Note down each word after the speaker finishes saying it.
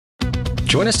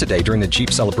Join us today during the Jeep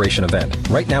Celebration event.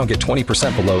 Right now, get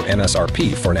 20% below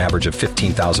MSRP for an average of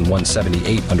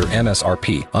 $15,178 under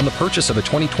MSRP on the purchase of a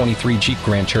 2023 Jeep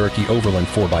Grand Cherokee Overland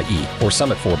 4xE or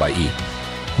Summit 4xE.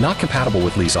 Not compatible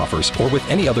with lease offers or with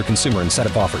any other consumer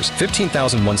incentive offers.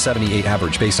 $15,178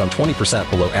 average based on 20%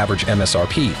 below average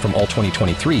MSRP from all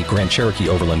 2023 Grand Cherokee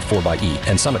Overland 4xE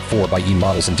and Summit 4xE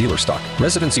models in dealer stock.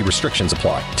 Residency restrictions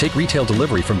apply. Take retail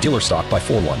delivery from dealer stock by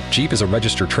 4/1. Jeep is a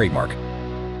registered trademark.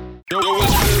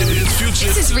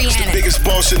 This is Rihanna. The biggest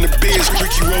boss in the biz,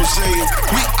 Ricky Rose.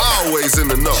 We always in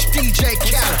the know. DJ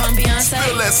Khaled. I'm Beyonce.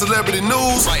 Feel that celebrity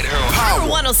news. Right here on Power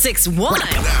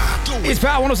 106.1. It's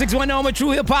Power 106.1 on with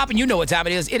True Hip Hop, and you know what time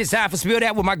it is. It is time for Spill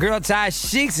That with my girl Ty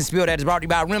Sheeks, and Spill That is brought to you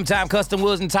by Rim Time Custom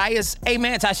Wheels and Tires. Hey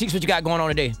man, Ty Sheeks, what you got going on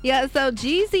today? Yeah, so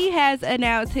Jeezy has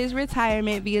announced his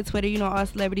retirement via Twitter. You know, all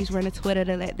celebrities run to Twitter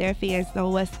to let their fans know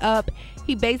what's up.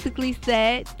 He basically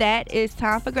said that it's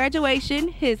time for graduation.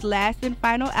 His last and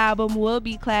final album will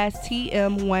be Class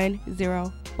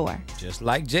TM104. Just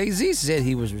like Jay-Z said,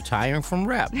 he was retiring from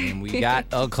rap, and we got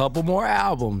a couple more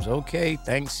albums. Okay,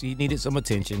 thanks. He needed some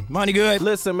attention. Money good.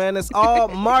 Listen, man, it's all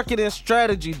marketing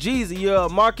strategy. Jeezy, you're a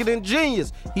marketing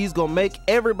genius. He's going to make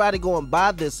everybody go and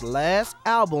buy this last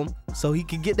album so he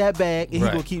can get that bag, and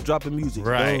he's going to keep dropping music.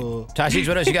 Right. Tashish,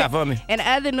 what else you got for me? In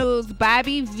other news,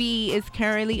 Bobby V is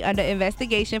currently under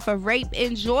investigation for rape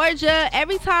in Georgia.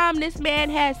 Every time this man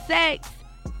has sex,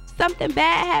 something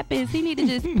bad happens. He need to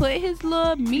just put his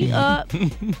little meat up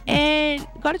and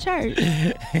go to church.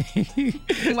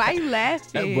 Why you laughing?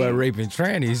 That boy raping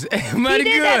trannies. He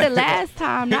did that the last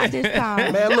time, not this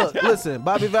time. Man, look, listen,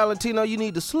 Bobby Valentino, you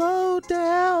need to slow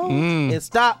down and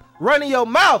stop running your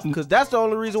mouth, because that's the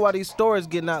only reason why these stories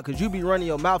getting out, because you be running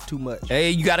your mouth too much. Hey,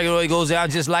 you gotta know it goes down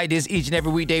just like this each and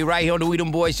every weekday right here on the We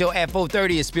Them Boys Show at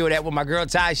 4:30. It's Spill That with my girl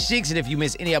Ty Sheeks, and if you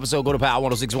miss any episode, go to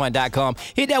power1061.com.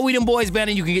 Hit that We Them Boys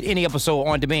banner, and you can get any episode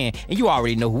on demand. And you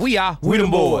already know who we are. We Them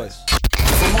Boys.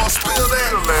 For more Spill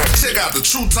That, check out the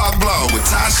True Talk blog with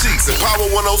Ty Sheeks at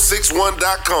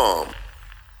power1061.com.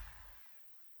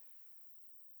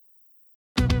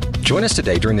 Join us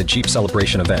today during the Jeep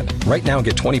Celebration event. Right now,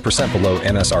 get 20% below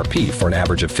MSRP for an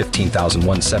average of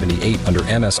 $15,178 under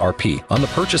MSRP on the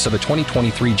purchase of a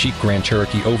 2023 Jeep Grand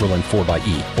Cherokee Overland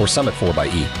 4xE or Summit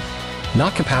 4xE.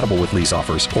 Not compatible with lease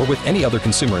offers or with any other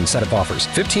consumer incentive offers.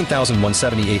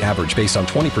 $15,178 average based on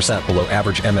 20% below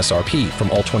average MSRP from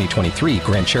all 2023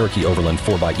 Grand Cherokee Overland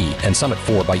 4xE and Summit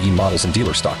 4xE models in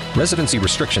dealer stock. Residency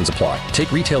restrictions apply.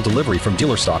 Take retail delivery from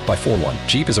dealer stock by 4/1.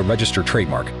 Jeep is a registered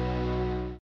trademark.